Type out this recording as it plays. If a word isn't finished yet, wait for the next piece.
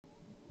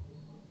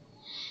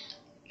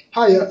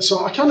Hiya,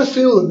 so I kind of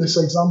feel that this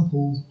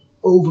example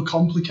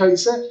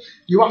overcomplicates it.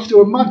 You have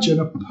to imagine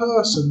a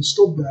person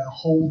stood there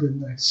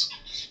holding this,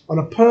 and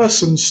a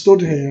person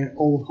stood here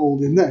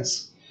holding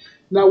this.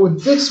 Now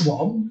with this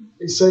one,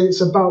 it's saying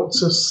it's about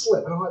to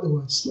slip. I like the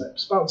word slip.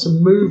 It's about to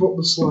move up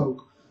the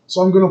slope.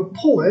 So I'm going to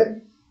pull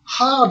it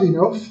hard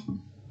enough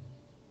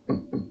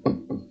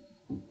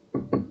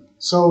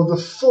so the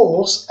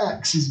force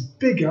X is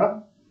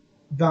bigger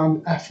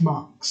than F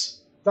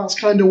max. That's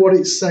kind of what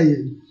it's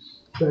saying.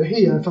 But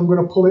here, if I'm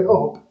going to pull it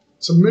up,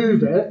 to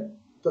move it,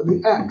 that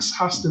the X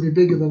has to be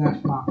bigger than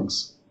F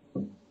max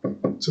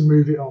to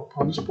move it up.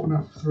 I'll just put an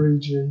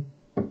F3G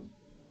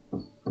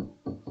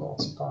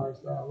 45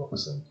 there,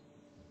 let's see.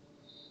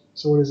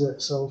 So what is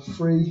it? So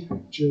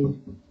 3G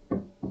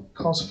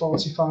cos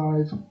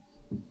 45,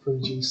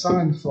 3G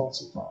sin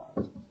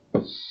 45.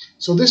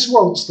 So this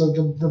wants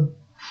the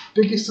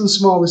biggest and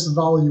smallest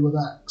value of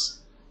X.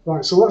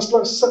 Right, so let's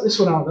set this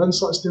one out then.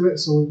 So let's do it.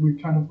 So we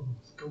kind of,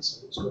 God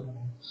sake, what's going on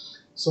here?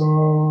 So,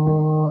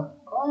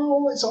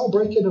 oh, it's all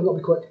breaking. I've got to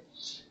be quick.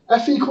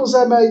 F equals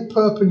MA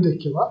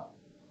perpendicular.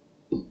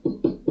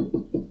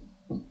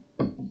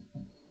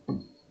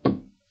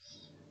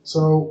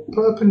 So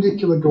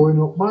perpendicular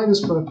going up minus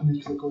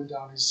perpendicular going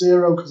down is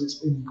 0 because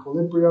it's in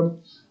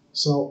equilibrium.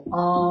 So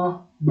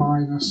R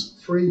minus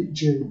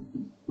 3G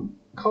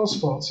cos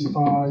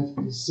 45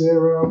 is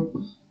 0.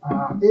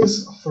 R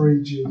is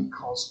 3G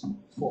cos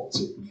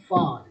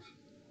 45.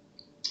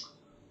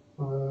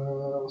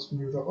 Let's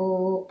move that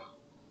up.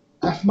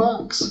 F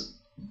max,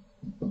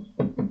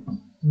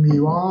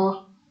 mu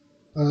R.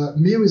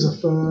 Mu is a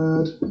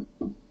third.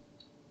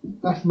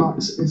 F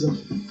max is a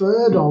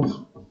third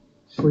of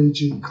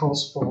 3G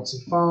cos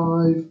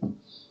 45.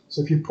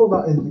 So if you put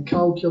that in the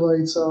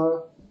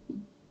calculator,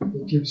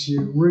 it gives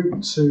you root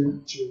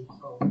 2G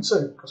over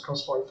 2, because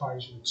cos 45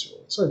 is root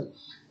 2 over 2.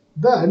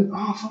 Then,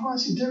 what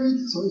is it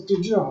doing? So it's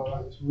doing,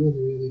 it's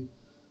really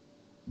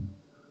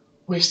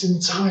wasting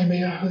time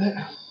here with it.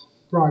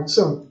 Right,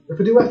 so if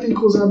we do F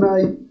equals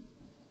MA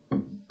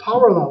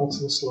parallel to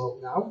the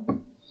slope now,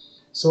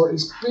 so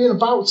it's being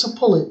about to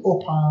pull it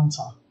up, aren't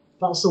I?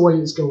 That's the way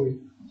it's going.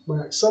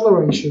 My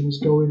acceleration is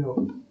going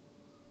up.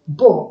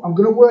 But I'm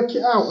going to work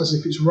it out as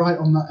if it's right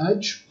on that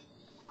edge.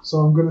 So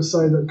I'm going to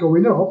say that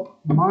going up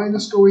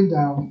minus going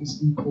down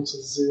is equal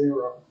to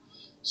 0.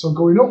 So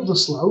going up the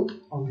slope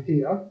on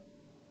here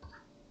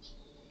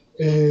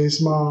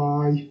is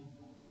my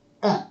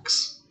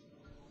X.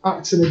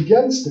 Acting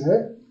against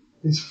it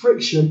is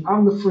friction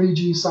and the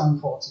 3G sin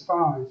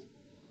 45.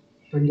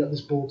 If I can get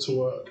this board to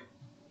work.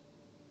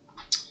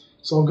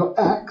 So I've got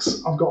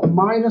X, I've got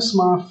minus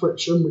my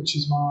friction, which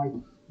is my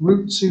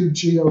root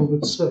 2G over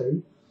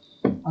 2.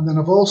 And then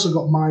I've also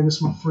got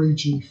minus my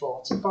 3G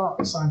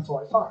 45, sin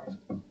 45.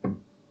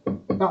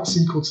 That's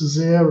equal to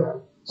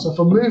 0. So if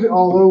I move it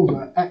all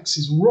over, X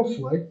is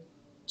roughly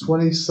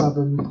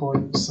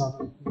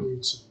 27.7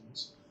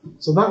 newtons.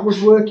 So that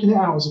was working it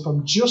out as if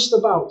I'm just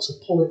about to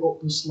pull it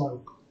up the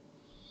slope.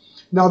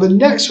 Now the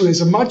next one is,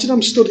 imagine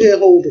I'm stood here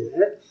holding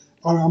it,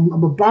 and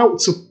I'm about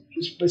to,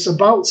 it's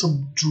about to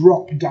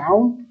drop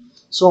down.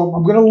 So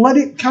I'm going to let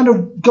it kind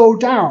of go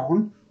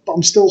down, but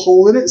I'm still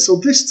holding it. So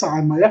this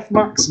time my F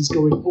max is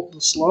going up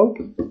the slope,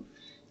 and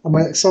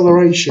my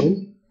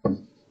acceleration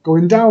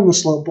going down the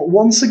slope. But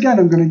once again,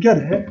 I'm going to get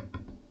it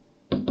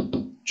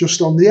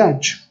just on the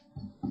edge.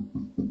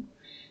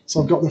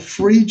 So I've got the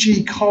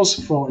 3G cos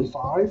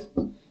 45.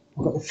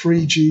 I've got the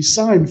 3G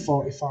sin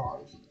 45.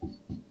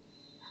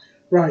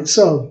 Right,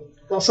 so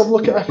let's have a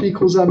look at F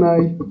equals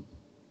MA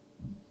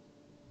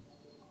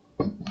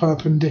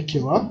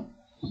perpendicular.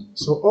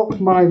 So up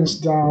minus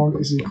down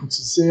is equal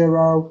to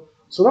 0.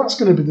 So that's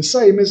going to be the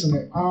same, isn't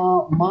it?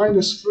 R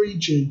minus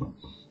 3G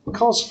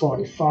cos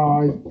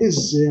 45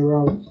 is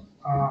 0.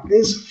 R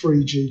is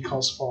 3G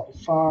cos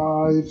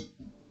 45.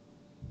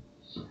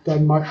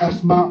 Then my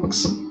F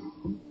max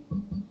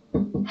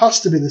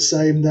has to be the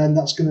same then.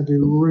 That's going to be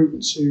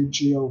root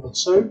 2G over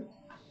 2.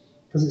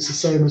 Because it's the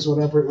same as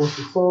whatever it was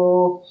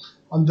before.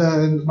 And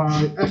then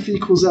my F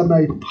equals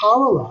MA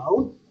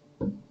parallel.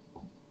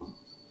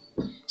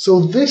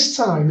 So this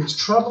time it's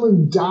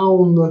travelling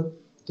down the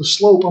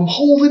slope. I'm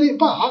holding it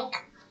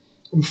back,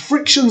 and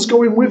friction's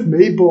going with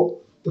me, but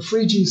the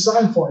 3G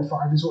sin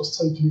 45 is what's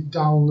taking it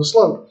down the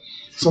slope.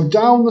 So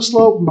down the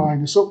slope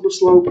minus up the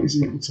slope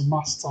is equal to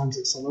mass times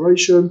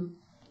acceleration.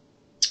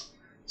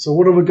 So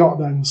what have we got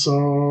then?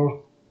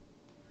 So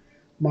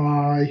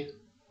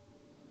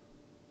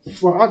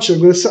well, actually,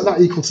 I'm going to set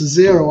that equal to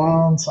 0,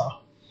 aren't I?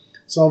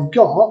 So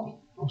I'll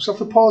just have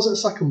to pause it a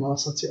second while I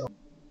set it up.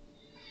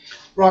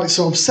 Right,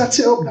 so I've set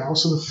it up now.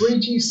 So the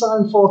 3G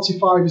sin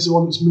 45 is the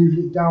one that's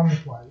moving it down the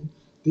plane.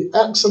 The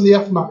X and the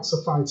F max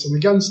are fighting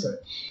against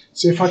it.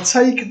 So if I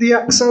take the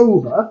X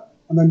over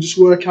and then just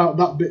work out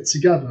that bit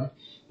together,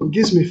 it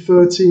gives me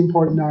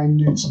 13.9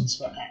 newtons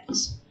for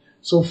X.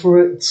 So for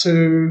it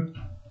to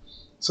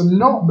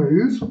not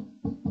move,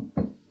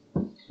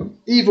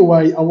 either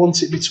way, I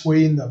want it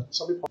between them.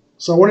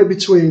 So I want it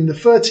between the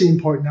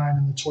 13.9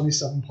 and the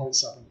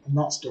 27.7, and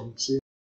that's done. See?